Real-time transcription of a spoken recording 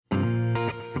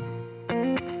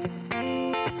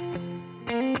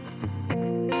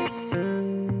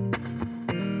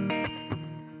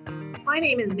My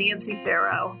name is Nancy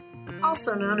Farrow,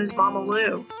 also known as Mama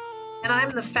Lou, and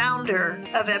I'm the founder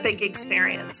of Epic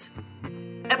Experience.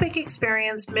 Epic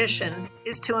Experience mission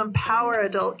is to empower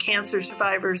adult cancer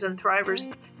survivors and thrivers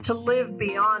to live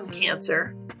beyond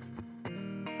cancer.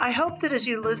 I hope that as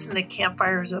you listen to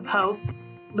Campfires of Hope,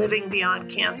 Living Beyond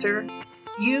Cancer,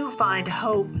 you find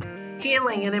hope,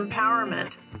 healing, and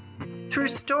empowerment. Through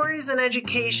stories and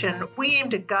education, we aim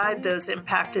to guide those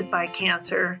impacted by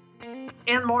cancer,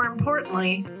 and more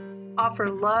importantly, offer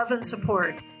love and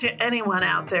support to anyone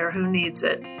out there who needs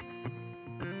it.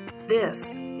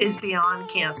 This is Beyond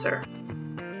Cancer.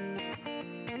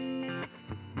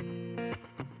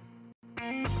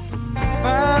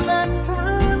 Father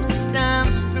time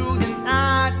dance through the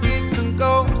night with the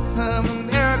ghosts of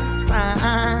America's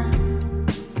spine.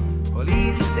 Well,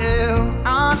 he's still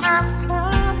on our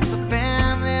side, the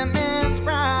family man's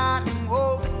pride, and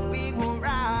hopes we will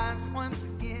rise once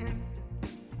again.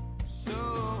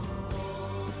 So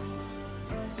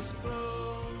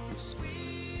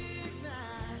sweet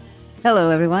time. Hello,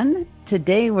 everyone.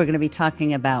 Today we're going to be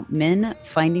talking about men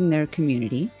finding their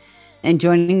community. And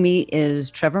joining me is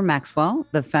Trevor Maxwell,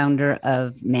 the founder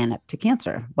of Man Up to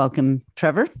Cancer. Welcome,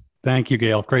 Trevor. Thank you,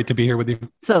 Gail. Great to be here with you.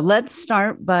 So let's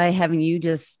start by having you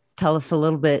just tell us a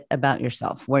little bit about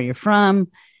yourself, where you're from,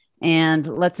 and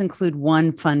let's include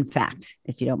one fun fact,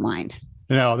 if you don't mind.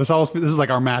 You know, this is like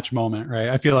our match moment, right?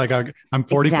 I feel like I'm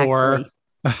 44.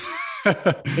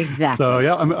 Exactly. So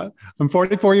yeah, I'm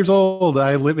 44 years old.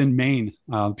 I live in Maine,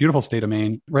 beautiful state of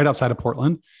Maine, right outside of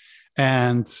Portland.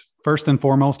 And first and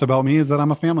foremost about me is that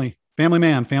I'm a family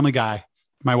man, family guy.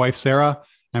 My wife, Sarah,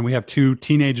 and we have 2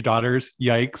 teenage daughters.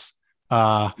 Yikes.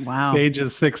 Wow. Sage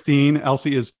is 16.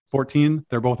 Elsie is 14.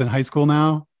 They're both in high school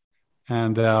now.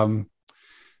 And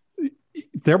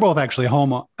they're both actually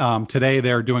home today.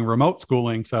 They're doing remote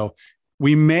schooling. So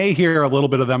we may hear a little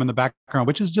bit of them in the background,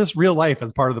 which is just real life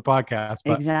as part of the podcast,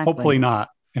 but Exactly. hopefully not.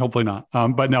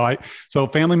 But no, so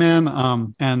family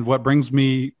man. And what brings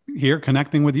me here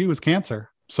connecting with you is cancer.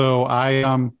 So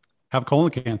I have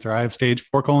colon cancer. I have stage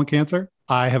 4 colon cancer.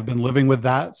 I have been living with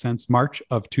that since March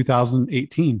of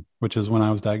 2018, which is when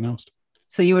I was diagnosed.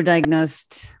 So you were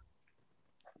diagnosed,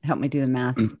 help me do the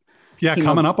math. Yeah,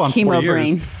 coming up on 4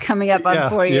 years. Coming up on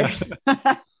 4 years.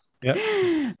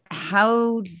 Yeah.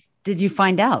 How did you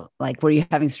find out? Like, were you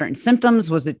having certain symptoms?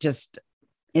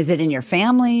 Is it in your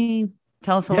family?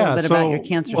 Tell us a little bit about your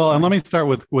cancer story. And let me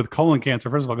start with colon cancer,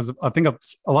 first of all, because I think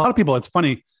a lot of people, it's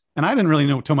funny. And I didn't really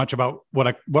know too much about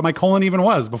what my colon even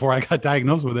was before I got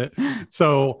diagnosed with it.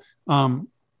 So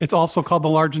it's also called the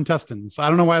large intestine. So I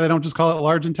don't know why they don't just call it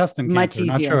large intestine cancer. Much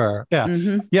easier. Not sure. Yeah.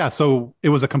 Mm-hmm. Yeah. So it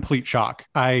was a complete shock.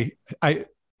 I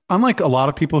unlike a lot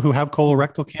of people who have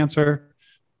colorectal cancer,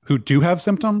 who do have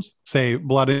symptoms, say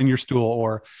blood in your stool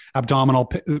or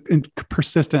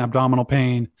persistent abdominal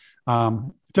pain,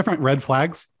 different red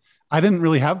flags. I didn't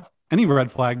really have any red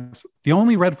flags. The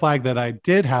only red flag that I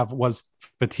did have was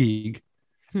fatigue.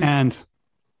 And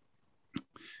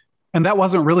that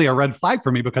wasn't really a red flag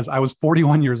for me because I was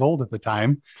 41 years old at the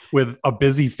time with a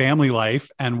busy family life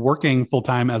and working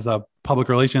full-time as a public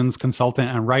relations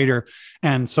consultant and writer.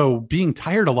 And so being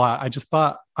tired a lot, I just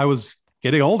thought I was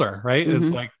getting older, right? Mm-hmm.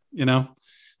 It's like,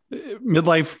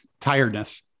 midlife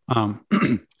tiredness.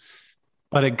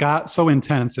 But it got so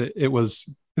intense. It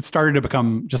started to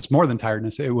become just more than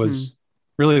tiredness. It was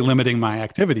really limiting my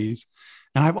activities.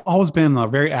 And I've always been a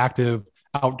very active,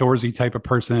 outdoorsy type of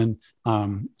person.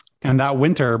 And that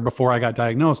winter before I got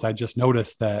diagnosed, I just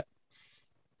noticed that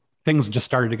things just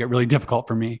started to get really difficult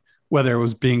for me, whether it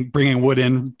was bringing wood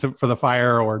in for the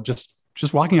fire or just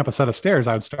walking up a set of stairs,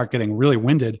 I would start getting really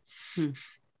winded.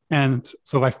 And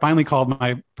so I finally called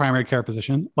my primary care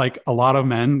physician. Like a lot of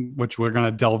men, which we're going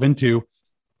to delve into,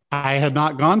 I had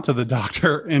not gone to the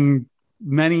doctor in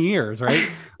many years, right?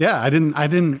 Yeah,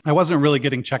 I wasn't really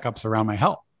getting checkups around my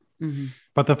health. Mm-hmm.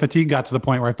 But the fatigue got to the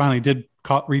point where I finally did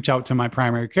reach out to my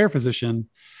primary care physician.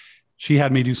 She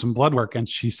had me do some blood work and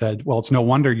she said, well, it's no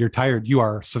wonder you're tired. You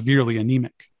are severely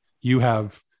anemic. You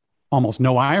have almost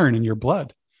no iron in your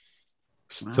blood.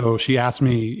 Wow. So she asked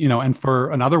me, and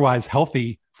for an otherwise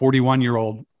healthy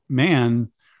 41-year-old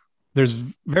man, there's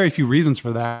very few reasons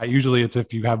for that. Usually it's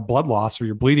if you have blood loss or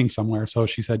you're bleeding somewhere. So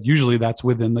she said, usually that's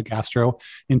within the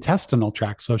gastrointestinal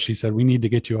tract. So she said, we need to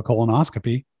get you a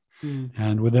colonoscopy.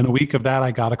 And within a week of that,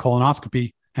 I got a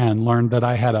colonoscopy and learned that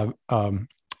I had about a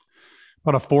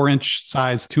 4-inch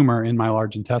size tumor in my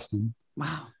large intestine.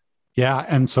 Wow. Yeah.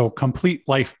 And so complete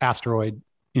life asteroid,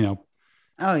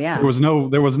 Oh yeah.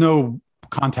 There was no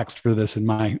context for this in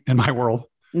my world.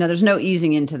 No, there's no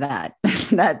easing into that.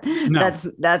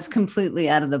 That's completely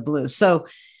out of the blue. So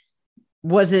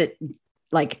was it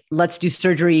like, let's do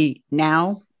surgery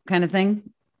now kind of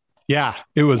thing? Yeah,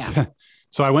 it was. Yeah.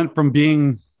 So I went from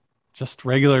being just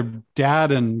regular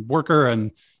dad and worker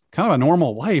and kind of a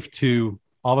normal life to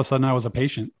all of a sudden I was a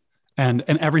patient and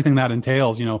everything that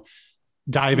entails,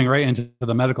 diving right into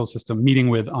the medical system, meeting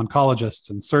with oncologists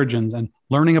and surgeons and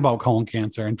learning about colon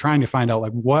cancer and trying to find out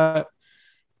like, what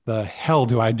the hell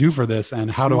do I do for this? And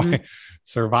how do I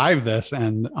survive this?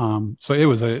 And so it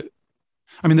was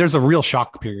there's a real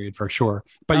shock period for sure,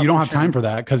 but you don't have time for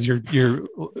that because you're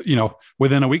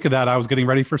within a week of that, I was getting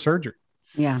ready for surgery.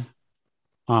 Yeah.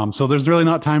 So there's really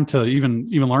not time to even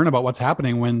learn about what's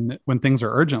happening when things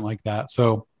are urgent like that.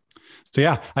 So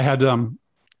yeah, I had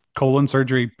colon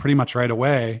surgery pretty much right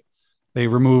away. They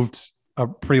removed a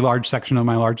pretty large section of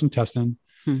my large intestine.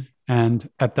 And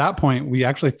at that point, we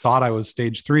actually thought I was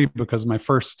stage 3 because my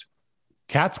first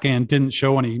CAT scan didn't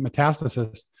show any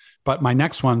metastasis. But my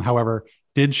next one, however,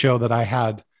 did show that I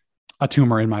had a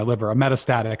tumor in my liver, a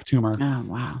metastatic tumor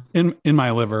in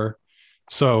my liver.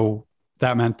 So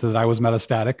that meant that I was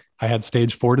metastatic. I had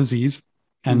stage 4 disease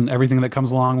and everything that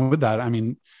comes along with that. I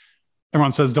mean,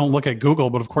 everyone says, don't look at Google,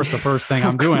 but of course the first thing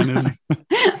I'm doing is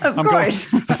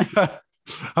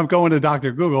I'm going to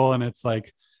Dr. Google and it's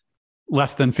like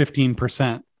less than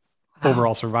 15%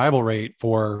 overall survival rate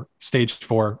for stage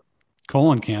 4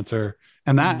 colon cancer.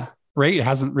 And that rate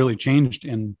hasn't really changed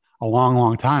in a long,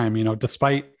 long time,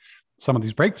 despite some of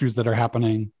these breakthroughs that are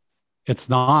happening. It's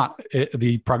not,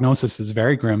 the prognosis is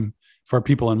very grim for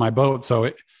people in my boat.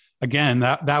 So again,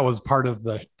 that was part of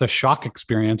the shock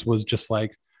experience, was just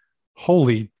like,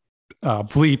 holy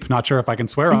bleep. Not sure if I can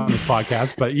swear on this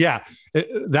podcast, but yeah,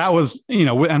 that was,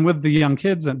 and with the young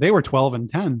kids, and they were 12 and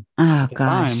 10 at the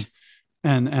time.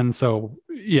 And so,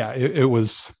 yeah, it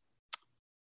was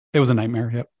a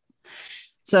nightmare. Yep.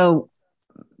 So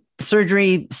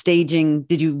surgery staging,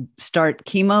 did you start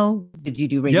chemo? Did you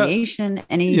do radiation?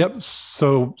 Yep.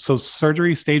 So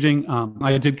surgery staging,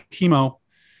 I did chemo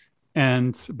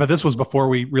but this was before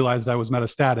we realized I was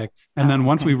metastatic. And then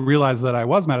once we realized that I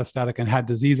was metastatic and had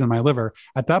disease in my liver,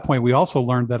 at that point, we also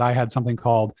learned that I had something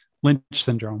called Lynch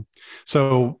syndrome.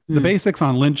 So the basics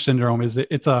on Lynch syndrome is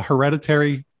it's a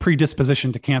hereditary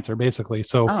predisposition to cancer, basically.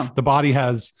 So the body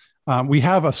has, we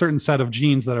have a certain set of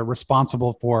genes that are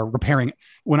responsible for repairing.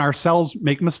 When our cells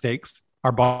make mistakes,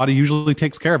 our body usually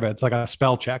takes care of it. It's like a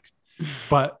spell check.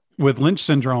 But with Lynch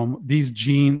syndrome, these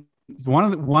genes,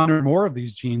 one or more of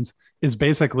these genes is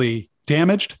basically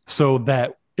damaged, so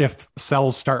that if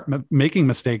cells start making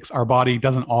mistakes, our body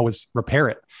doesn't always repair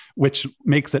it, which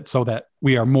makes it so that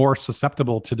we are more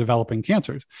susceptible to developing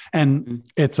cancers. And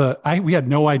we had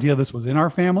no idea this was in our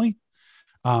family.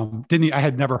 I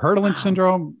had never heard of Lynch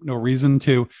syndrome, no reason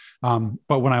to.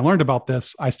 But when I learned about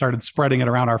this, I started spreading it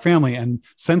around our family. And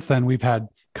since then, we've had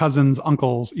cousins,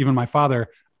 uncles, even my father.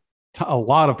 A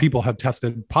lot of people have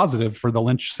tested positive for the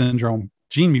Lynch syndrome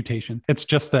gene mutation. It's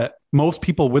just that most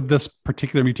people with this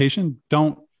particular mutation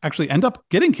don't actually end up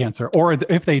getting cancer, or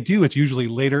if they do, it's usually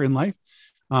later in life.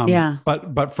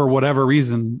 But for whatever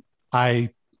reason,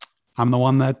 I'm the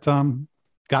one that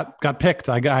got picked.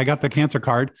 I got the cancer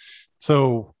card.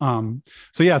 But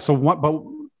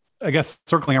I guess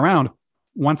circling around,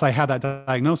 once I had that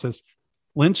diagnosis,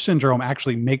 Lynch syndrome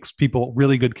actually makes people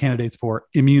really good candidates for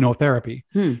immunotherapy,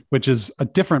 which is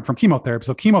different from chemotherapy.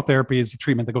 So chemotherapy is a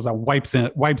treatment that goes out, wipes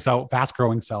out fast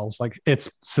growing cells. Like,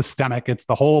 it's systemic, it's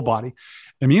the whole body.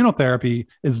 Immunotherapy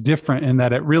is different in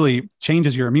that it really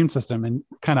changes your immune system and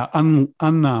kind of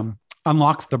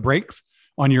unlocks the brakes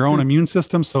on your own immune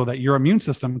system so that your immune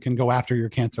system can go after your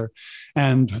cancer.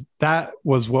 And that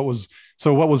was what was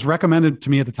recommended to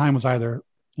me at the time was either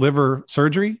liver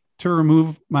surgery to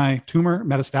remove my tumor,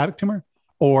 metastatic tumor,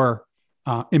 or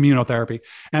immunotherapy.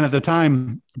 And at the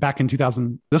time, back in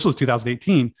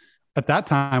 2018, at that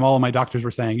time, all of my doctors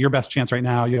were saying, your best chance right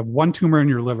now, you have one tumor in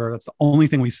your liver. That's the only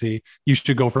thing we see. You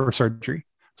should go for surgery.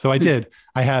 So I did.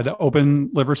 I had open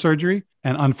liver surgery.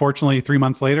 And unfortunately, 3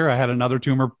 months later, I had another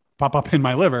tumor pop up in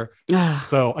my liver.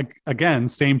 So again,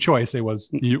 same choice. It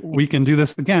was, we can do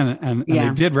this again. And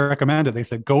they did recommend it. They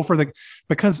said, go for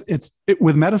because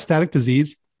with metastatic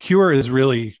disease, cure is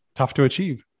really tough to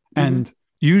achieve. And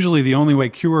usually the only way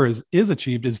cure is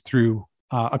achieved is through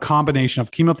a combination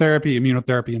of chemotherapy,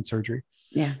 immunotherapy, and surgery.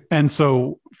 Yeah. And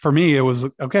so for me, it was,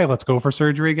 okay, let's go for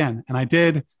surgery again. And I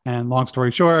did. And long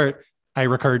story short, I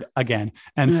recurred again.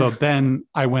 And so then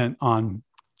I went on.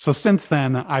 So since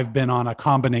then, I've been on a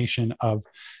combination of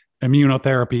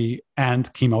immunotherapy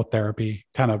and chemotherapy.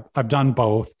 I've done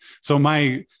both. So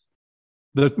my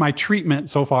treatment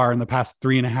so far in the past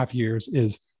 3.5 years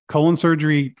is colon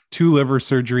surgery, 2 liver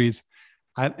surgeries,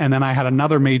 And then I had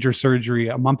another major surgery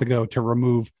a month ago to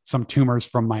remove some tumors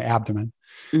from my abdomen.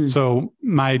 So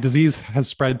my disease has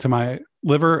spread to my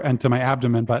liver and to my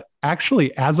abdomen, but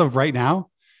actually, as of right now,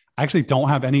 I actually don't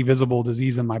have any visible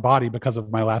disease in my body because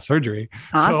of my last surgery.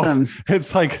 Awesome. So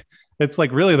it's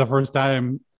like really the first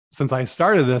time since I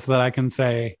started this that I can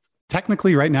say,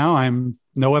 technically right now, I'm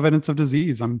no evidence of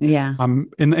disease. I'm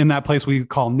in that place we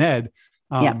call NED.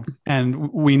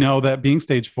 And we know that being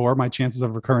stage 4, my chances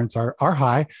of recurrence are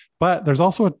high, but there's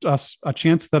also a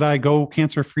chance that I go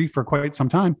cancer free for quite some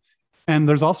time. And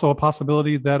there's also a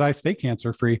possibility that I stay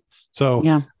cancer free. So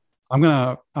that's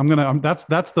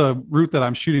the route that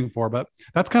I'm shooting for. But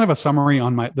that's kind of a summary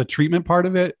on the treatment part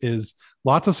of it is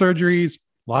lots of surgeries,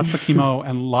 lots of chemo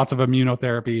and lots of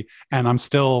immunotherapy. And I'm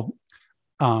still,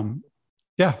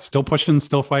 still pushing,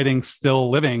 still fighting, still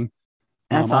living.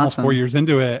 That's almost awesome. 4 years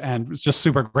into it, and just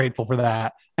super grateful for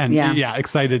that. And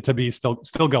excited to be still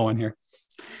going here.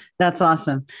 That's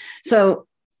awesome. So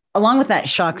along with that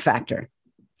shock factor,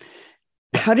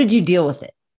 how did you deal with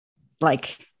it?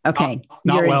 Like, okay,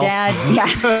 you're a dad.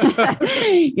 Yeah.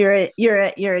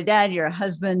 you're a dad, you're a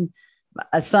husband,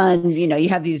 a son, you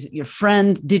have your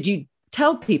friends. Did you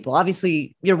tell people,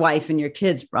 obviously your wife and your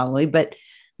kids probably, but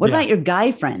what about your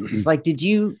guy friends? Like,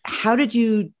 how did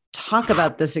you talk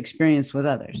about this experience with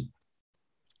others?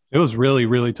 It was really,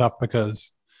 really tough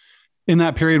because in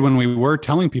that period when we were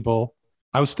telling people,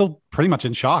 I was still pretty much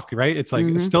in shock, right? It's like,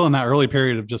 it's still in that early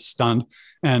period of just stunned.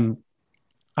 And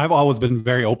I've always been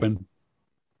very open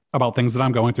about things that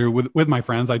I'm going through with my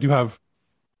friends. I'm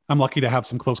lucky to have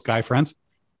some close guy friends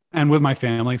and with my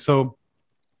family. So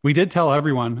we did tell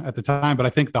everyone at the time, but I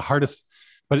think the hardest,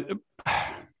 but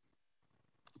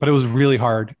it was really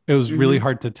hard. It was really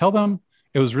hard to tell them.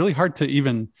 It was really hard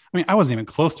to I wasn't even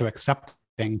close to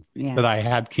accepting that I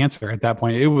had cancer at that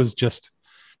point. It was just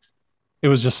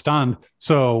stunned.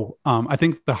 So I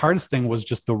think the hardest thing was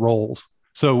just the roles.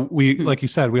 So we, like you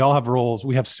said, we all have roles.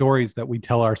 We have stories that we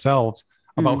tell ourselves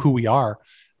about who we are.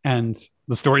 And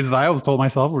the stories that I always told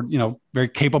myself were, very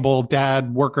capable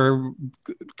dad, worker,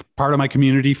 part of my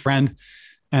community, friend.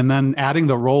 And then adding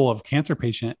the role of cancer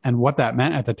patient and what that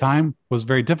meant at the time was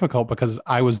very difficult because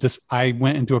I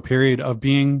went into a period of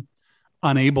being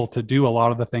unable to do a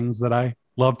lot of the things that I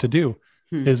love to do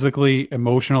physically,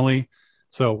 emotionally.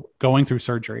 So going through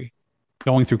surgery,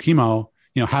 going through chemo,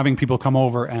 having people come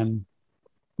over and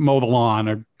mow the lawn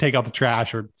or take out the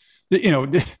trash or,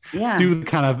 do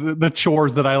kind of the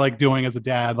chores that I like doing as a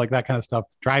dad, like that kind of stuff,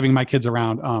 driving my kids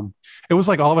around. It was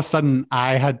like all of a sudden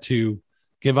I had to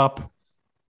give up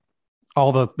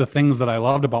all the things that I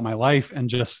loved about my life and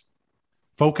just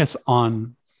focus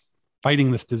on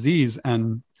fighting this disease.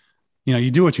 And,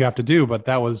 you do what you have to do, but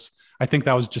I think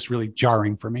that was just really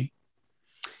jarring for me.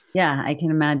 Yeah, I can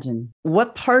imagine.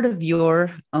 What part of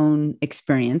your own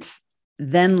experience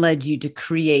then led you to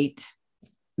create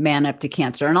Man Up to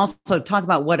Cancer? And also talk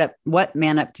about what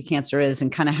Man Up to Cancer is and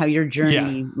kind of how your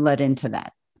journey led into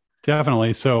that.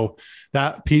 Definitely. So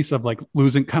that piece of like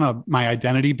losing kind of my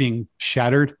identity being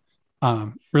shattered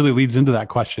really leads into that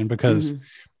question because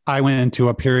I went into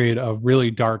a period of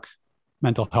really dark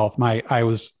mental health. I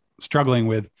was struggling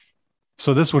with,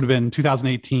 so this would have been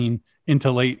 2018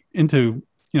 into late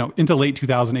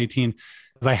 2018,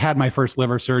 because I had my first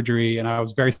liver surgery and I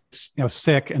was very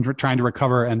sick and trying to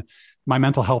recover. And my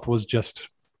mental health was just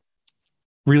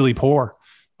really poor.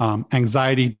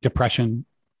 Anxiety, depression,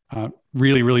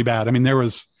 really, really bad. I mean,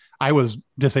 I was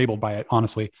disabled by it.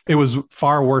 Honestly, it was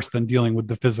far worse than dealing with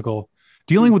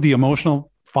the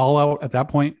emotional fallout at that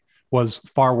point was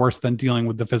far worse than dealing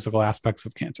with the physical aspects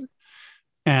of cancer.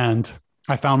 And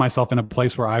I found myself in a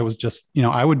place where I was just,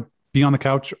 I would be on the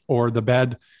couch or the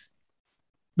bed,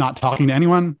 not talking to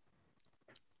anyone,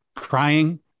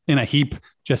 crying in a heap,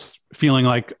 just feeling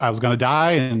like I was going to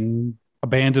die and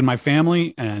abandon my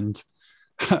family and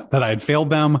that I had failed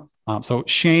them. So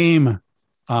shame,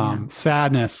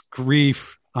 sadness,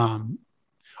 grief,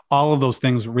 all of those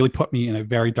things really put me in a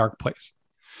very dark place.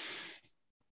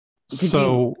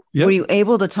 Were you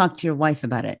able to talk to your wife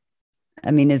about it? I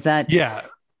mean, is that? Yeah,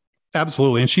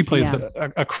 absolutely. And she plays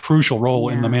a crucial role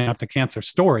in the Man Up to Cancer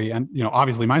story. And,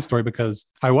 obviously my story, because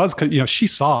I was, she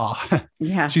saw,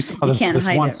 she saw you can't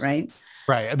hide it, right?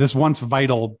 Right. This once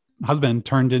vital husband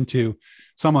turned into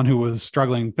someone who was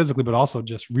struggling physically, but also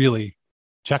just really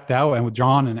checked out and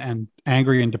withdrawn and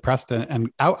angry and depressed.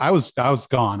 And I was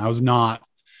gone. I was not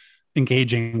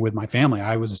engaging with my family.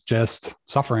 I was just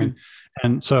suffering.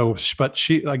 And so, but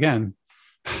she, again,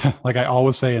 like I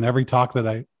always say in every talk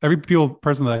every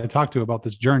person that I talk to about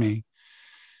this journey,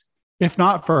 if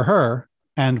not for her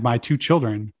and my two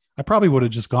children, I probably would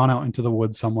have just gone out into the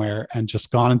woods somewhere and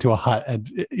just gone into a hut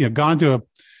and, gone into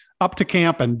up to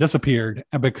camp and disappeared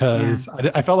because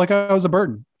I felt like I was a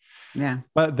burden. Yeah.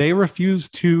 But they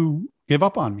refused to give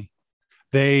up on me.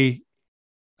 They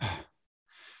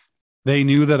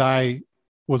knew that I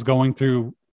was going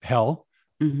through hell,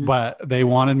 but they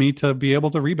wanted me to be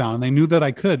able to rebound, and they knew that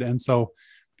I could. And so,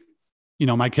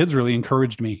 my kids really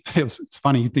encouraged me. It's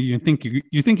funny. You think you're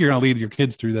going to lead your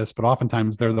kids through this, but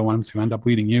oftentimes they're the ones who end up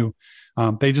leading you.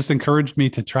 They just encouraged me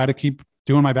to try to keep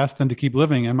doing my best and to keep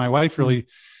living. And my wife really,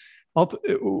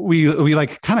 we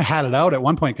like kind of had it out at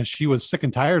one point because she was sick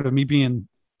and tired of me being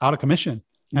out of commission.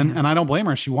 And I don't blame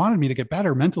her. She wanted me to get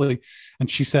better mentally. And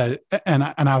she said, and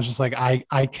I was just like,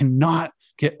 I cannot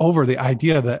get over the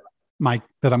idea that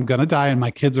I'm going to die and my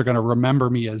kids are going to remember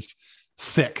me as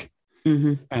sick.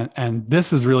 And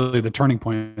this is really the turning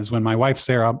point, is when my wife,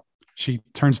 Sarah, she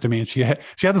turns to me and she had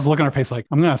this look on her face, like,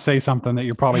 I'm going to say something that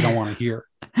you probably don't want to hear.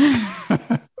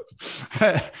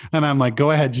 And I'm like,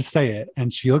 go ahead, just say it.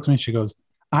 And she looks at me and she goes,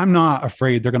 I'm not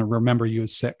afraid they're going to remember you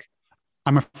as sick.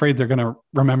 I'm afraid they're going to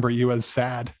remember you as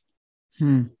sad.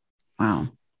 Wow.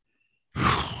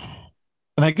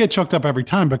 And I get choked up every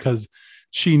time because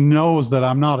she knows that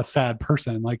I'm not a sad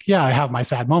person. Like, yeah, I have my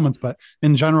sad moments, but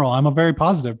in general, I'm a very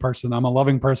positive person. I'm a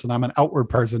loving person. I'm an outward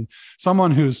person,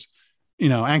 someone who's,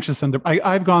 anxious. And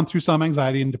I've gone through some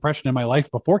anxiety and depression in my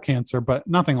life before cancer, but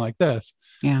nothing like this.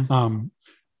 Yeah.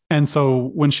 And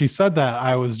so when she said that,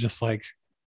 I was just like,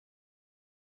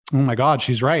 oh my God,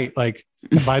 she's right. Like,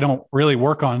 if I don't really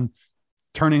work on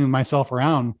turning myself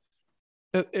around,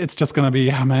 it's just going to be,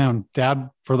 yeah, man, Dad,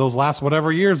 for those last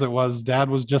whatever years it was, Dad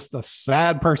was just a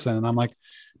sad person. And I'm like,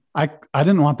 I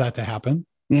didn't want that to happen.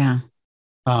 Yeah.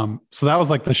 So that was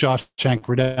like the Shawshank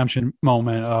Redemption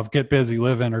moment of get busy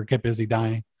living or get busy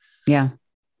dying. Yeah.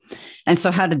 And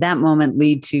so how did that moment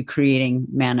lead to creating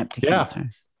Man Up to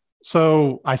Cancer?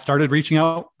 So I started reaching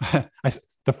out.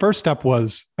 The first step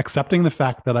was accepting the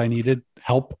fact that I needed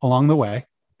help along the way.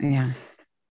 Yeah.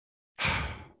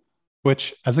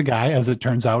 Which, as a guy, as it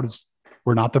turns out,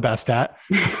 we're not the best at.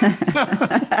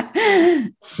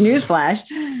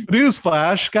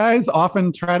 Newsflash. Guys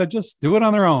often try to just do it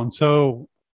on their own. So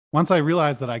once I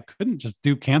realized that I couldn't just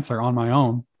do cancer on my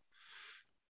own,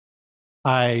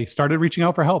 I started reaching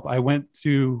out for help. I went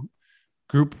to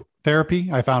group therapy.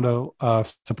 I found a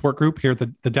support group here. The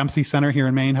Dempsey Center here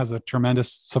in Maine has a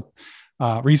tremendous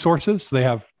resources. So they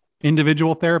have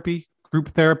individual therapy, group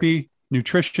therapy,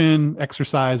 nutrition,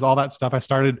 exercise, all that stuff. I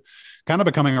started kind of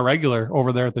becoming a regular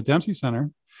over there at the Dempsey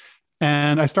Center,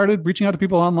 and I started reaching out to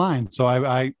people online. So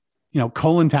I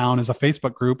Colon Town is a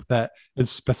Facebook group that is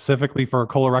specifically for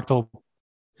colorectal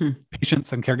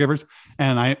patients and caregivers.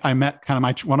 And I met kind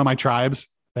of one of my tribes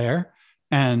there,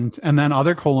 and then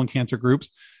other colon cancer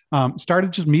groups,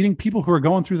 started just meeting people who are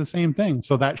going through the same thing.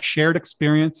 So that shared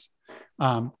experience,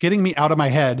 getting me out of my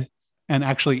head and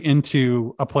actually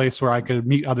into a place where I could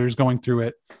meet others going through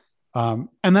it. And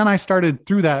then I started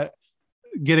through that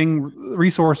getting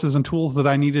resources and tools that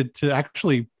I needed to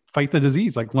actually fight the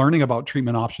disease, like learning about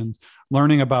treatment options,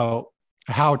 learning about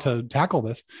how to tackle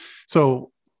this.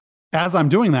 So as I'm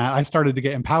doing that, I started to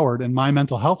get empowered and my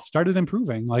mental health started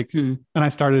improving. And I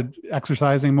started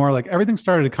exercising more, like everything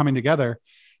started coming together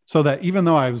so that even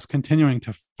though I was continuing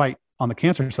to fight on the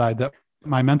cancer side, that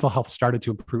my mental health started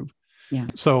to improve. Yeah.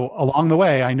 So along the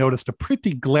way, I noticed a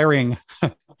pretty glaring,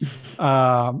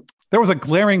 there was a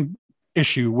glaring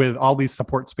issue with all these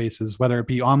support spaces, whether it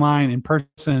be online, in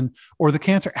person, or the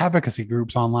cancer advocacy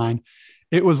groups online.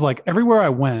 It was like everywhere I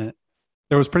went,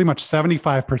 there was pretty much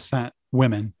 75%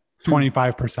 women,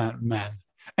 25% men.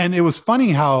 And it was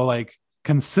funny how like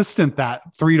consistent that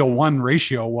 3-to-1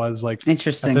 ratio was, like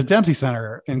interesting at the Dempsey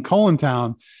Center in Colon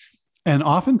Town. And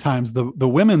oftentimes the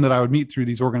women that I would meet through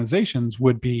these organizations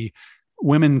would be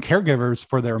women caregivers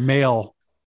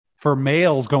for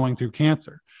males going through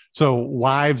cancer. So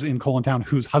wives in Colon Town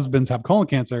whose husbands have colon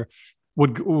cancer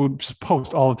would just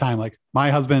post all the time, like,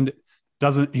 my husband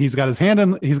he's got his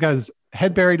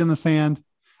head buried in the sand.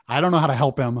 I don't know how to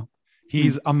help him.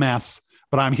 He's a mess,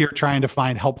 but I'm here trying to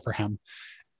find help for him.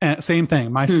 And same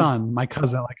thing, my son, my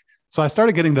cousin, so I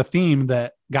started getting the theme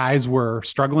that guys were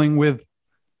struggling with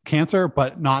cancer,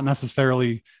 but not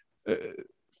necessarily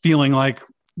feeling like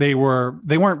they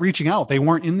weren't reaching out. They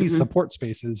weren't in these support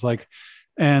spaces.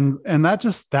 And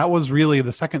that was really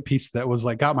the second piece that was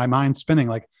like, got my mind spinning,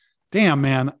 like, damn,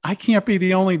 man, I can't be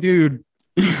the only dude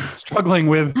struggling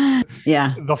with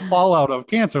the fallout of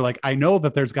cancer. Like, I know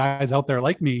that there's guys out there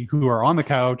like me who are on the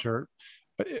couch or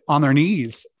on their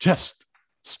knees, just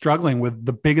struggling with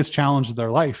the biggest challenge of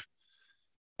their life.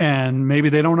 And maybe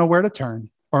they don't know where to turn.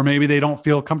 or maybe they don't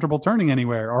feel comfortable turning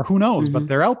anywhere, or who knows, but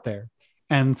they're out there.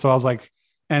 And so I was like,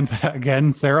 and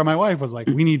again, Sarah, my wife, was like,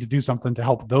 we need to do something to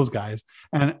help those guys.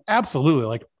 And absolutely,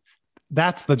 like,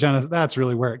 that's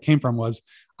really where it came from, was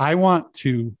I want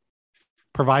to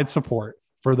provide support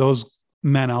for those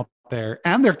men out there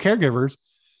and their caregivers,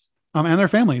 and their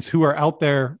families who are out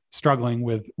there struggling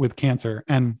with cancer.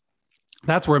 And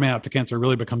that's where Man Up to Cancer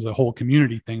really becomes a whole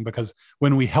community thing, because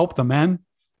when we help the men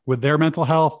with their mental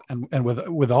health and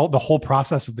with all the whole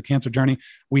process of the cancer journey,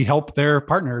 we help their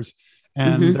partners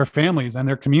and their families and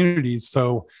their communities.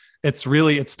 So it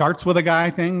starts with a guy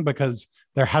thing, because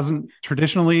there hasn't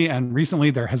traditionally and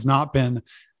recently, there has not been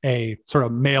a sort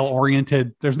of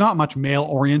there's not much male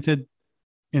oriented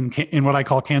in what I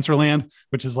call cancer land,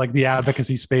 which is like the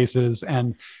advocacy spaces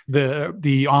and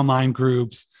the online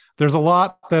groups. There's a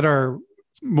lot that are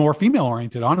more female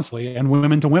oriented, honestly, and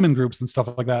women to women groups and stuff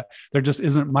like that. There just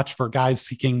isn't much for guys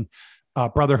seeking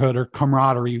brotherhood or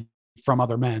camaraderie from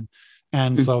other men.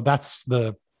 And so that's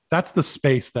the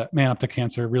space that Man Up to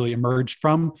Cancer really emerged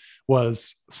from,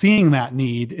 was seeing that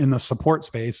need in the support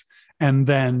space and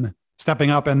then stepping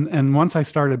up. And once I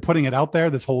started putting it out there,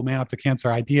 this whole Man Up to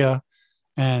Cancer idea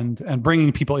and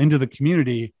bringing people into the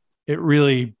community, it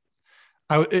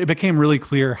became really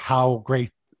clear how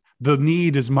great the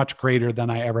need is, much greater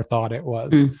than I ever thought it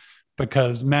was,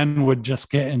 because men would just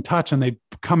get in touch and they'd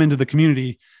come into the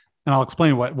community, and I'll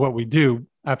explain what we do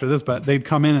after this, but they'd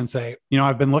come in and say,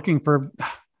 I've been looking for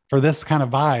this kind of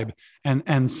vibe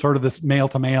and sort of this male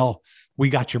to male, we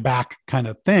got your back kind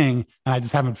of thing. And I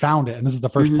just haven't found it. And this is the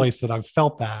first place that I've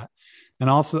felt that. And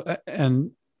also,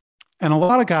 and a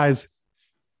lot of guys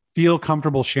feel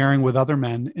comfortable sharing with other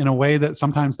men in a way that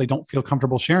sometimes they don't feel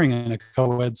comfortable sharing in a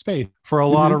co-ed space for a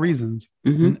lot of reasons.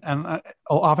 And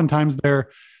oftentimes they're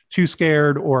too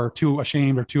scared or too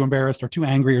ashamed or too embarrassed or too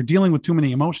angry or dealing with too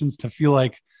many emotions to feel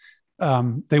like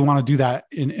they want to do that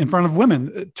in front of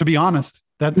women. To be honest,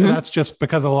 that's just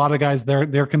because a lot of guys,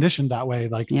 they're conditioned that way.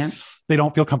 Like they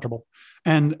don't feel comfortable.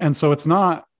 And so it's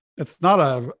more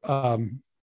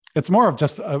of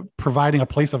just providing a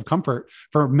place of comfort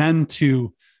for men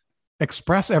to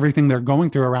express everything they're going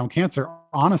through around cancer,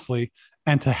 honestly,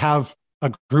 and to have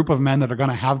a group of men that are going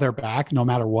to have their back no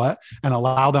matter what, and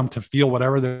allow them to feel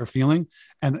whatever they're feeling,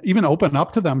 and even open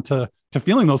up to them to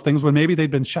feeling those things when maybe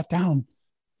they've been shut down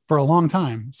for a long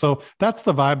time. So that's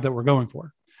the vibe that we're going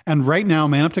for. And right now,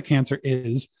 Man Up to Cancer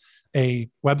is a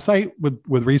website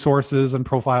with resources and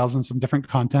profiles and some different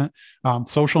content,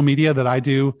 social media that I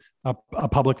do, a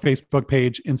public Facebook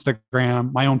page,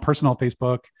 Instagram, my own personal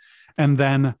Facebook, and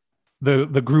then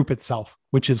the group itself,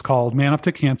 which is called Man Up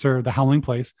to Cancer, The Howling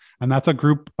Place. And that's a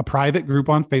private group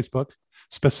on Facebook,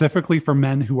 specifically for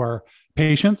men who are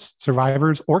patients,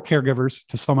 survivors, or caregivers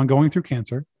to someone going through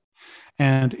cancer.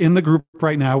 And in the group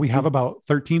right now, we have about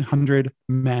 1,300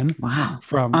 men. Wow.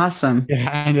 Awesome. Yeah,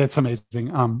 and it's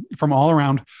amazing. From all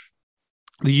around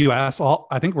the US,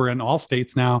 I think we're in all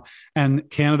states now, and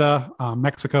Canada,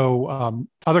 Mexico,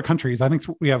 other countries. I think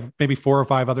we have maybe 4 or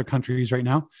 5 other countries right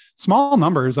now. Small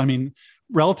numbers, I mean,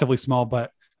 relatively small,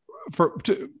 but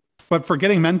for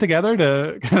getting men together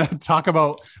to kind of talk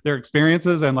about their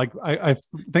experiences. And like, I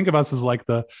think of us as like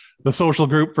the social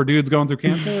group for dudes going through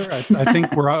cancer. I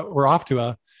think we're off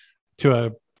to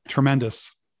a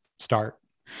tremendous start.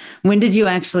 When did you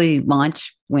actually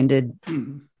launch?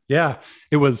 Yeah,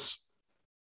 it was,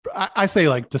 I say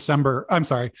like December, I'm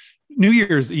sorry, New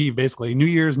Year's Eve, basically New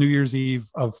Year's Eve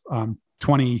of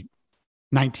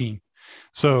 2019.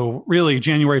 So really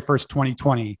January 1st,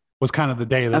 2020 was kind of the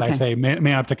day that I say Man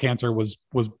Up to Cancer was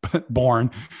born.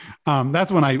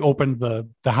 That's when I opened the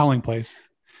Howling Place.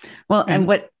 Well, and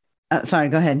what, sorry,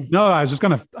 go ahead. No, I was just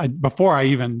before I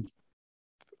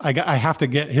have to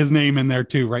get his name in there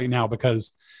too right now,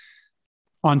 because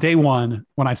on day one,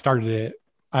 when I started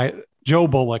it, Joe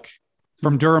Bullock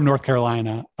from Durham, North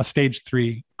Carolina, a stage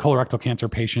 3 colorectal cancer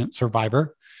patient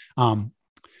survivor.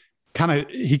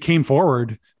 He came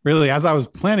forward really as I was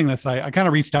planning this. I kind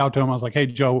of reached out to him. I was like, hey,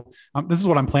 Joe, this is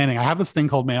what I'm planning. I have this thing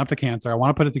called Man Up to Cancer. I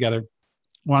want to put it together.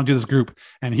 I want to do this group.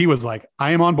 And he was like,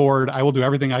 I am on board. I will do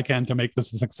everything I can to make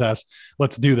this a success.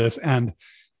 Let's do this. And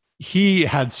he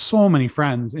had so many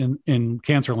friends in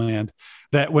Cancerland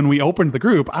that when we opened the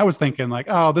group, I was thinking like,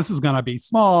 oh, this is going to be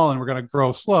small and we're going to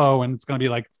grow slow and it's going to be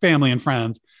like family and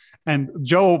friends. And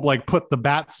Joe like put the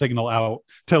bat signal out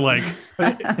to like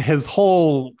his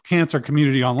whole cancer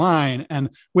community online. And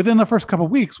within the first couple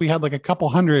of weeks, we had like a couple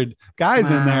hundred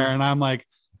guys in there. And I'm like,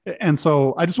 and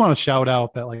so I just want to shout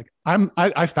out that like,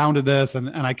 I founded this and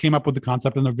I came up with the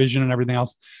concept and the vision and everything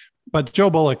else but Joe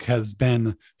Bullock has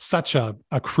been such a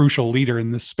crucial leader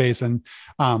in this space. And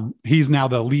he's now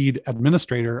the lead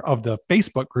administrator of the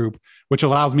Facebook group, which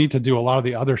allows me to do a lot of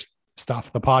the other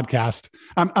stuff, the podcast.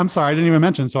 I'm sorry, I didn't even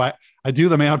mention. So I do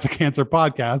the Man Up to Cancer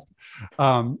podcast,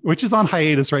 which is on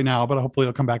hiatus right now, but hopefully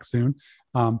it'll come back soon.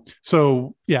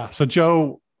 So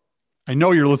Joe, I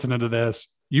know you're listening to this,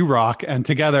 you rock. And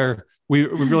together we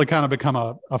really kind of become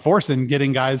a force in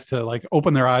getting guys to like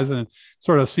open their eyes and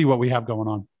sort of see what we have going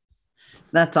on.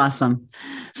 That's awesome.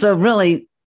 So really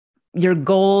your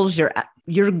goal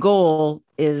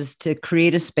is to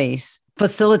create a space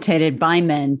facilitated by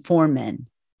men for men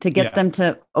to get them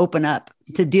to open up,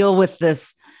 to deal with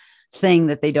this thing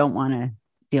that they don't want to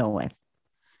deal with.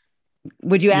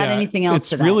 Would you add anything else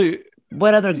to that? Really,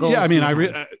 what other goals? Yeah, I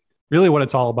mean, really what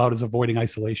it's all about is avoiding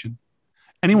isolation.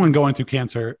 Anyone going through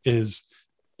cancer is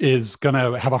going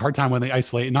to have a hard time when they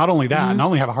isolate. Not only that, not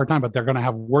only have a hard time, but they're going to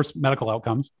have worse medical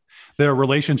outcomes. Their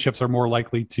relationships are more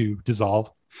likely to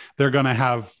dissolve. They're going to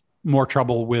have more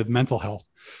trouble with mental health.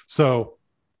 So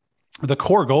the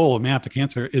core goal of Man Up to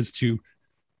Cancer is to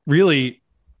really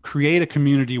create a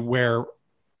community where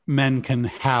men can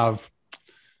have,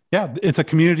 it's a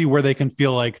community where they can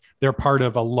feel like they're part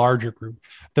of a larger group,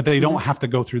 that they don't have to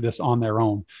go through this on their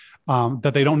own,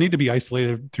 that they don't need to be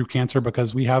isolated through cancer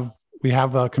because we have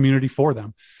a community for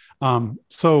them.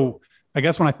 So I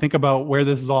guess when I think about where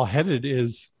this is all headed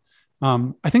is,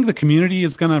 I think the community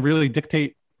is going to really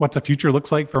dictate what the future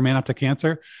looks like for Man Up to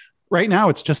Cancer. Right now,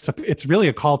 it's really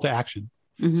a call to action.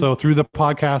 So through the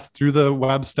podcast, through the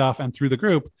web stuff, and through the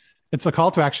group, it's a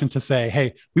call to action to say,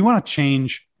 hey, we want to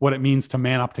change what it means to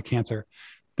man up to cancer.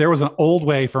 There was an old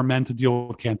way for men to deal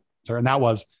with cancer, and that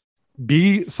was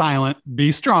be silent,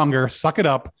 be stronger, suck it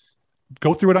up,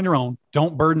 go through it on your own,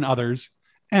 don't burden others.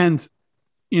 And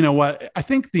you know what? I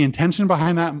think the intention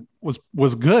behind that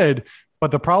was good,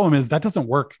 but the problem is that doesn't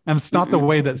work. And it's not the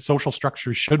way that social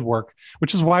structures should work,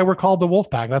 which is why we're called the Wolf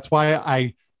Pack. That's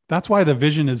why the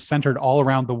vision is centered all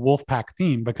around the Wolf Pack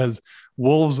theme, because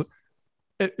wolves,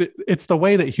 it's the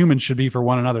way that humans should be for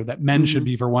one another, that men should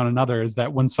be for one another, is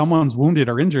that when someone's wounded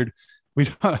or injured,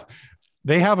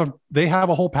 they have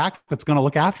a whole pack that's going to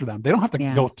look after them. They don't have to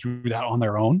go through that on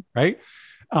their own. Right.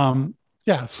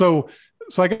 So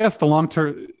I guess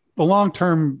the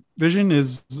long-term vision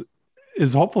is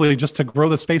hopefully just to grow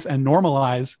the space and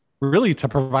normalize, really to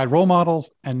provide role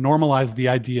models and normalize the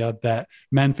idea that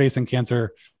men facing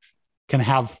cancer can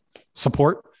have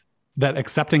support, that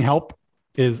accepting help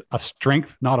is a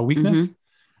strength, not a weakness.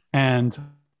 And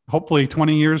hopefully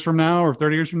 20 years from now or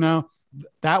 30 years from now,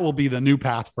 that will be the new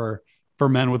path for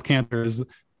men with cancer. Is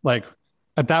like,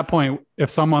 at that point, if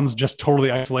someone's just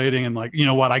totally isolating and like, you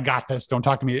know what, I got this, don't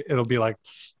talk to me, it'll be like,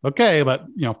 okay, but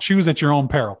choose at your own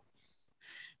peril.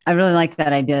 I really like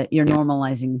that idea. You're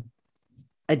normalizing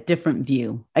a different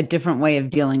view, a different way of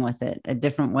dealing with it, a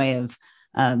different way of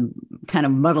kind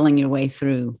of muddling your way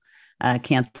through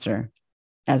cancer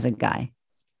as a guy.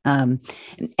 And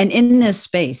in this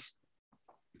space,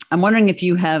 I'm wondering if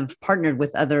you have partnered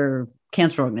with other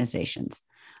cancer organizations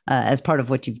as part of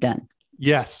what you've done.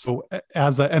 Yes. So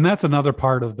and that's another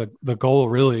part of the goal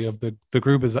really of the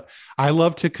group, is that I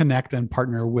love to connect and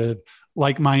partner with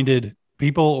like-minded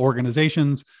people,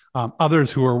 organizations,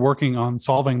 others who are working on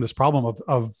solving this problem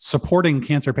of supporting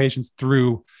cancer patients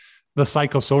through the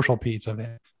psychosocial piece of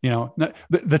it.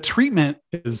 The treatment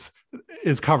is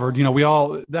covered. We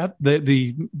all, that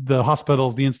the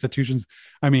hospitals, the institutions.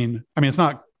 I mean, it's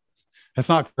not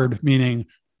covered, meaning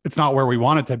it's not where we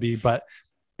want it to be, but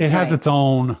it has its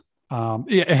own.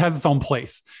 It has its own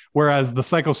place. Whereas the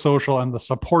psychosocial and the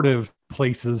supportive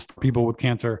places for people with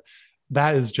cancer,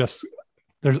 that is just,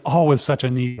 there's always such a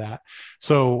need for that.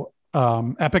 So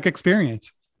Epic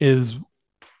Experience is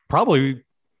probably,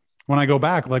 when I go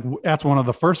back, like that's one of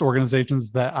the first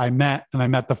organizations that I met, and I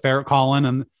met the Farrow,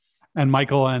 Colin and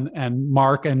Michael and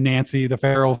Mark and Nancy, the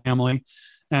Farrow family.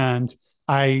 And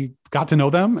I got to know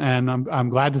them. And I'm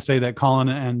glad to say that Colin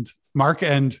and Mark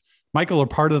and Michael are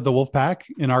part of the Wolf Pack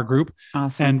in our group.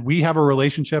 Awesome. And we have a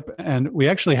relationship, and we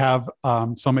actually have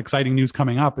some exciting news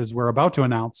coming up. Is we're about to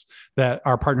announce that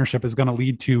our partnership is going to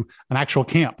lead to an actual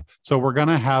camp. So we're going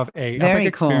to have a Epic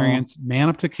Experience, Man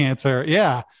Up to Cancer.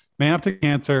 Yeah. Man Up to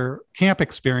Cancer camp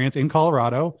experience in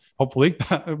Colorado, hopefully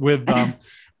with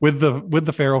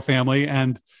the Farrow family.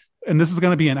 And this is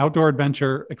going to be an outdoor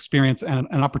adventure experience and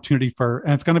an opportunity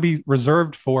and it's going to be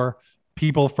reserved for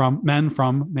men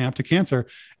from Man Up to Cancer.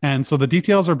 And so the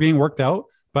details are being worked out,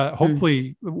 but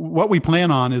hopefully what we plan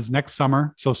on is next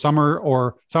summer. So summer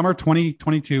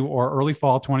 2022 or early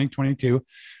fall 2022,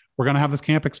 we're going to have this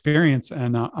camp experience.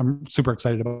 And I'm super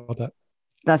excited about that.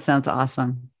 That sounds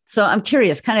awesome. So I'm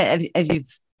curious, kind of as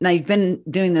you've been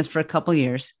doing this for a couple of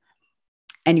years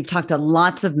and you've talked to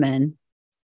lots of men.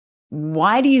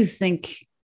 Why do you think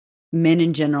men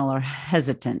in general are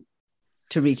hesitant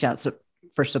to reach out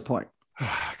for support?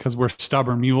 Because we're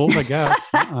stubborn mules, I guess.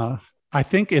 I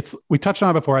think we touched on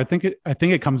it before. I think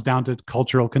it comes down to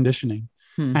cultural conditioning.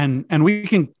 And we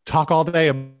can talk all day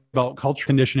about cultural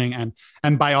conditioning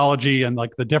and biology and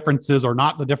like the differences or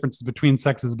not the differences between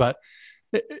sexes. But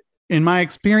in my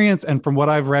experience and from what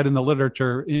I've read in the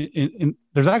literature,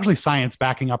 there's actually science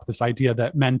backing up this idea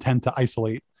that men tend to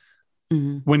isolate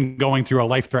when going through a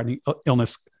life-threatening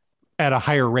illness at a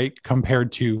higher rate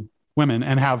compared to women,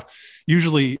 and have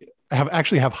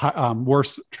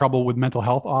worse trouble with mental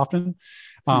health often.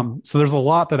 So there's a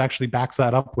lot that actually backs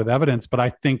that up with evidence. But I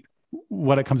think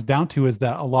what it comes down to is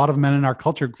that a lot of men in our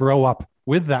culture grow up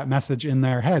with that message in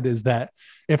their head, is that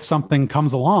if something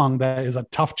comes along that is a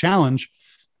tough challenge,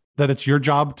 that it's your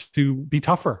job to be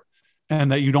tougher and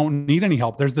that you don't need any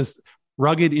help. There's this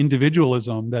rugged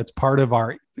individualism that's part of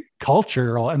our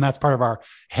culture, and that's part of our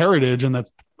heritage, and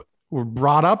we're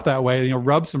brought up that way,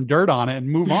 rub some dirt on it and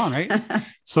move on. Right.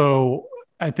 So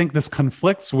I think this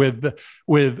conflicts with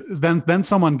then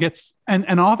someone gets,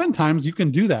 and oftentimes you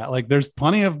can do that. Like there's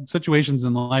plenty of situations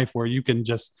in life where you can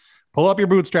just pull up your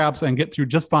bootstraps and get through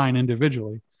just fine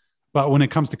individually. But when it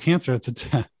comes to cancer,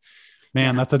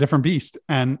 that's a different beast.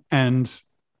 And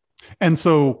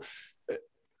so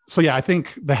yeah, I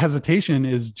think the hesitation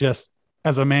is just,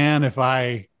 as a man, if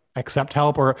I accept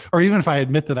help or even if I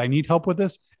admit that I need help with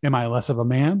this, am I less of a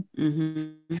man?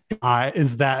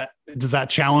 Does that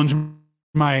challenge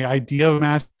my idea of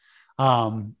mass?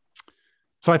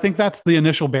 So I think that's the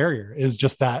initial barrier, is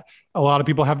just that a lot of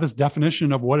people have this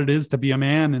definition of what it is to be a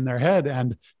man in their the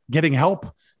and getting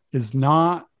help is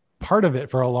not part of it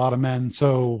for a lot of men.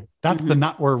 So that's the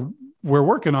nut we're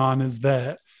working on, is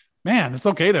that, man, it's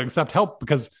okay to accept help,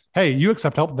 because, hey, you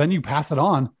accept help, then you pass it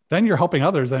on, then you're helping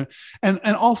others. And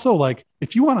also, like,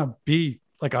 if you want to be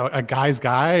like a guy's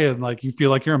guy and like, you feel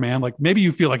like you're a man, like maybe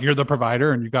you feel like you're the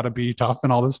provider and you got to be tough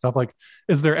and all this stuff. Like,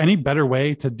 is there any better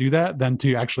way to do that than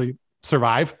to actually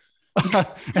survive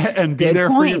and be there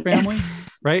for your family?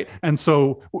 Right. And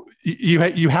so you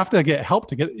have to get help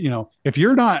to get, if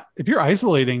you're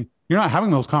isolating, you're not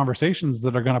having those conversations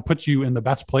that are going to put you in the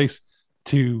best place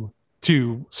to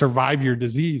survive your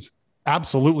disease.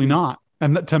 Absolutely not.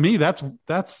 And to me, that's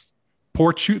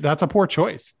poor. That's a poor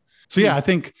choice. So yeah, I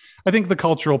think the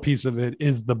cultural piece of it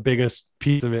is the biggest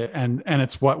piece of it. And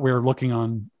it's what we're looking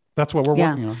on. That's what we're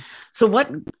working on. So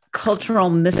what cultural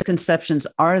misconceptions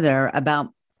are there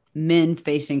about men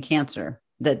facing cancer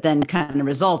that then kind of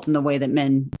result in the way that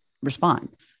men respond?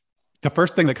 The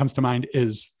first thing that comes to mind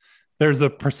is there's a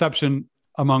perception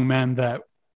among men that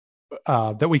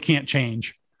we can't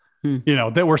change,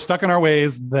 that we're stuck in our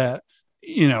ways, that,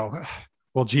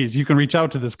 well, geez, you can reach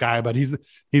out to this guy, but he's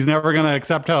never going to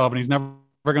accept help and he's never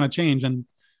going to change. And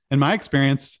in my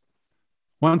experience,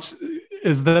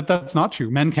 that's not true.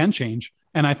 Men can change.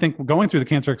 And I think going through the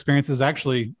cancer experience is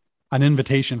actually an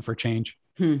invitation for change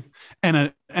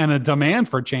and a demand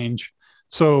for change.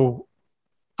 So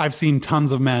I've seen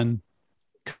tons of men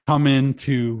come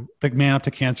into the Man Up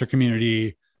to Cancer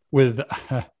community with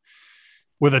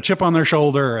a chip on their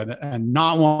shoulder and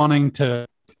not wanting to,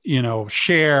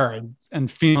 share and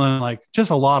feeling like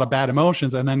just a lot of bad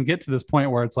emotions, and then get to this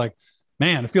point where it's like,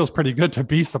 man, it feels pretty good to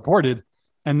be supported.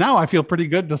 And now I feel pretty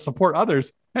good to support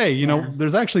others. Hey,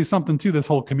 there's actually something to this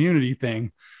whole community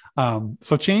thing.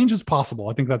 So change is possible.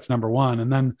 I think that's number one.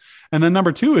 And then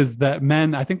number two is that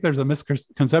men, I think there's a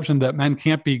misconception that men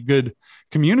can't be good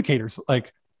communicators,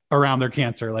 like around their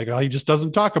cancer. Like, oh, he just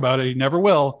doesn't talk about it. He never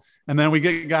will. And then we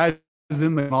get guys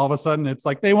in there and all of a sudden it's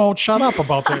like, they won't shut up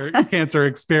about their cancer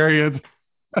experience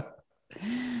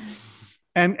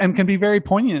and can be very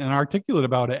poignant and articulate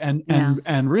about it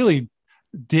and really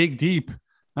dig deep.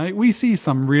 We see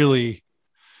some really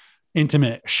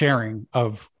intimate sharing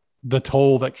of the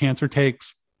toll that cancer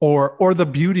takes or the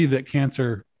beauty that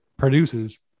cancer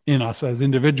produces in us as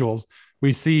individuals.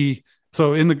 We see,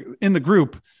 so in the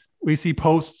group, we see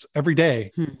posts every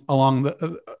day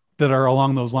that are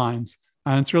along those lines.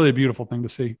 And it's really a beautiful thing to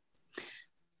see.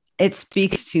 It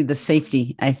speaks to the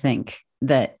safety, I think,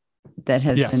 that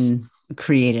has been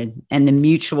created, and the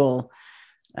mutual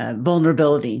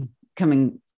vulnerability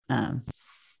coming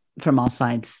from all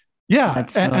sides. Yeah.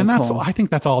 That's really and that's, cool. I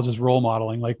think that's all just role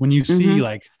modeling. Like when you see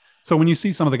when you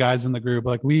see some of the guys in the group,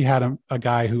 like we had a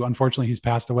guy who, unfortunately, he's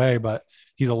passed away, but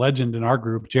he's a legend in our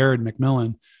group, Jared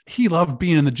McMillan. He loved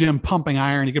being in the gym, pumping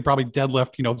iron. He could probably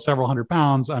deadlift, several hundred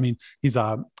pounds. I mean, he's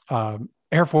a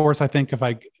Air Force, I think, if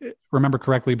I remember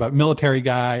correctly, but military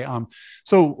guy.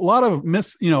 So a lot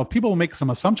of people make some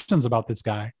assumptions about this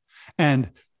guy,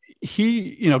 and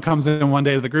he, comes in one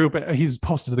day to the group. He's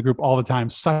posted to the group all the time.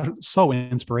 So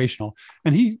inspirational.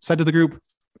 And he said to the group,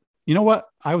 you know what?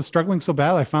 I was struggling so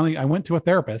bad. I went to a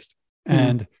therapist,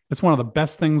 and it's one of the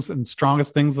best things and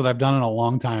strongest things that I've done in a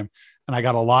long time. And I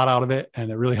got a lot out of it,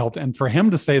 and it really helped. And for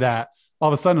him to say that, all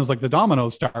of a sudden it's like the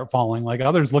dominoes start falling. Like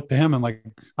others look to him and like,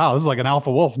 wow, this is like an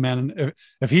alpha wolf, man.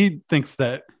 If he thinks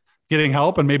that getting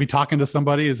help and maybe talking to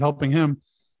somebody is helping him,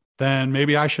 then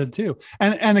maybe I should too.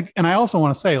 And I also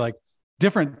want to say, like,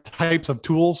 different types of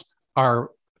tools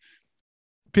are,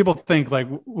 people think, like,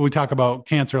 we talk about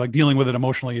cancer, like dealing with it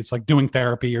emotionally, it's like doing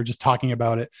therapy or just talking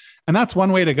about it. And that's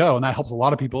one way to go. And that helps a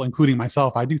lot of people, including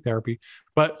myself. I do therapy,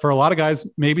 but for a lot of guys,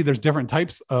 maybe there's different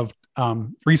types of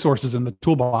resources in the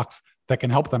toolbox that can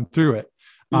help them through it.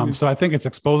 So I think it's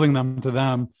exposing them to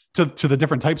the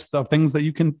different types of things that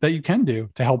you can do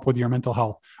to help with your mental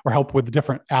health or help with the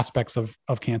different aspects of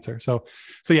cancer. So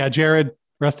yeah, Jared,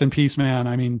 rest in peace, man.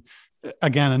 I mean,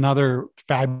 again, another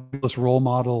fabulous role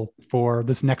model for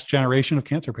this next generation of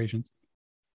cancer patients.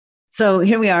 So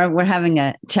here we are, we're having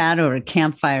a chat over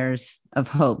Campfires of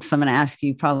Hope. So I'm going to ask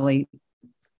you probably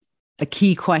a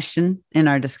key question in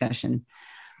our discussion.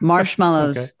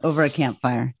 Marshmallows over a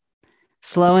campfire,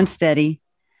 slow and steady,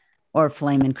 or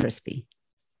flaming crispy?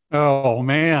 Oh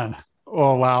man.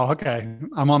 Oh, wow. Okay.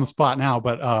 I'm on the spot now,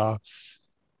 but,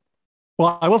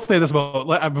 well, I will say this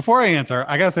about, before I answer,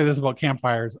 I got to say this about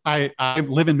campfires. I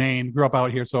live in Maine, grew up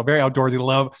out here. So very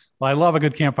outdoorsy, I love a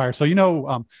good campfire. So,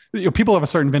 people of a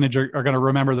certain vintage are going to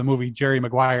remember the movie Jerry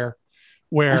Maguire,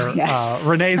 where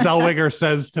Renee Zellweger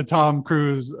says to Tom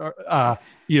Cruise,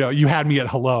 you had me at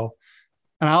hello.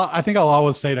 And I think I'll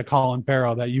always say to Colin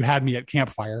Farrell that you had me at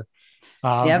campfire.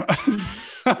 So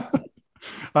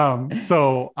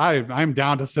I'm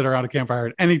down to sit around a campfire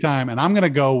at any time. And I'm going to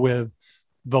go with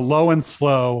the low and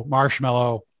slow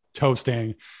marshmallow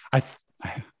toasting. I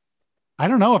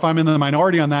don't know if I'm in the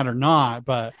minority on that or not,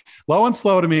 but low and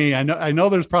slow to me, I know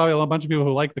there's probably a bunch of people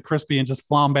who like the crispy and just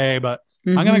flambe, but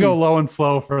I'm going to go low and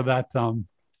slow for that.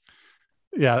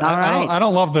 I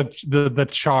don't love the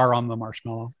char on the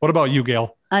marshmallow. What about you,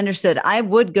 Gail? Understood. I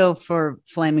would go for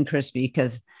flaming crispy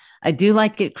because I do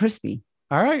like it crispy.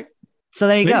 All right. So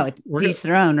there you go. Each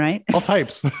their own, right? All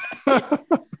types.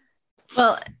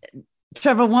 Well,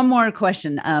 Trevor, one more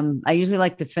question. I usually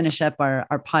like to finish up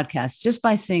our podcast just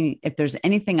by saying if there's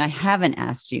anything I haven't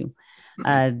asked you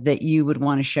that you would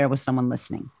want to share with someone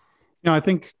listening.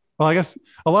 I guess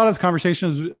a lot of this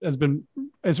conversation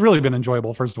it's really been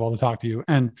enjoyable, first of all, to talk to you.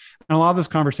 And a lot of this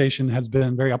conversation has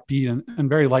been very upbeat and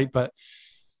very light, but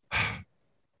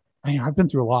I've been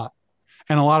through a lot,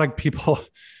 and a lot of people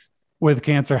with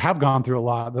cancer have gone through a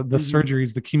lot, the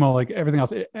surgeries, the chemo, like everything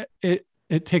else,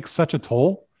 it takes such a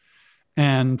toll.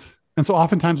 And so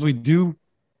oftentimes we do,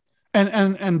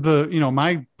 and the,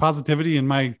 my positivity and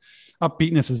my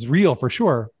upbeatness is real for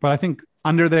sure. But I think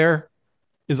under there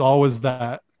is always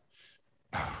that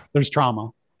there's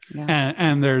trauma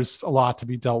and there's a lot to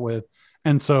be dealt with.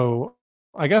 And so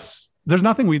I guess there's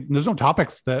no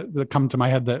topics that come to my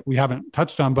head that we haven't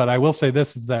touched on, but I will say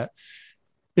this is that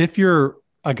if you're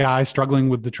a guy struggling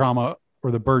with the trauma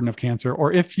or the burden of cancer,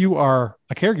 or if you are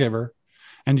a caregiver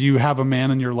and you have a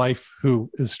man in your life who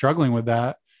is struggling with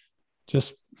that,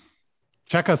 just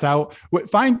check us out.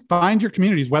 Find your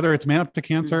communities, whether it's Man Up to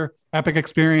Cancer, Epic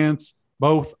Experience,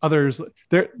 both others.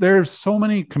 There's so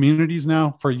many communities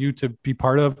now for you to be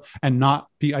part of and not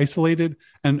be isolated.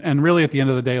 And really at the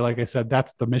end of the day, like I said,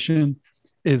 that's the mission,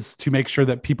 is to make sure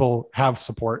that people have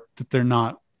support, that they're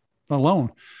not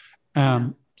alone.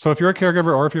 So if you're a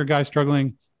caregiver or if you're a guy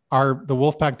struggling, the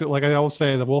Wolfpack, like I always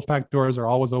say, the Wolfpack doors are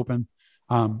always open.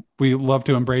 We love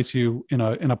to embrace you in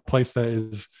a place that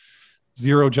is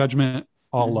zero judgment,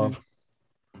 all love.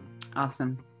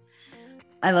 Awesome.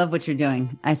 I love what you're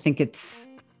doing. I think it's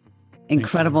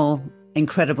incredible,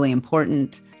 incredibly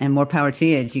important, and more power to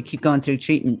you as you keep going through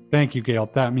treatment. Thank you, Gail.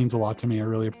 That means a lot to me. I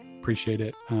really appreciate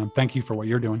it. Thank you for what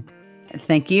you're doing.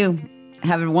 Thank you.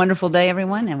 Have a wonderful day,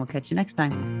 everyone, and we'll catch you next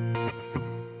time.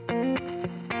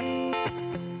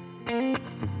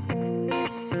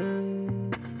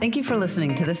 Thank you for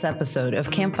listening to this episode of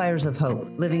Campfires of Hope,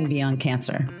 Living Beyond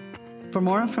Cancer. For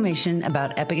more information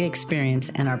about Epic Experience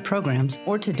and our programs,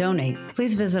 or to donate,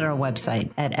 please visit our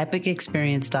website at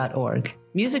epicexperience.org.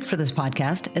 Music for this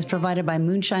podcast is provided by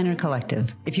Moonshiner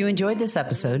Collective. If you enjoyed this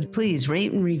episode, please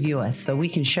rate and review us so we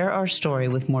can share our story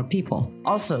with more people.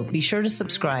 Also, be sure to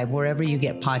subscribe wherever you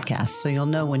get podcasts so you'll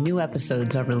know when new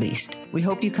episodes are released. We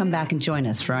hope you come back and join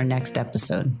us for our next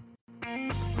episode.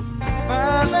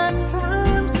 the time.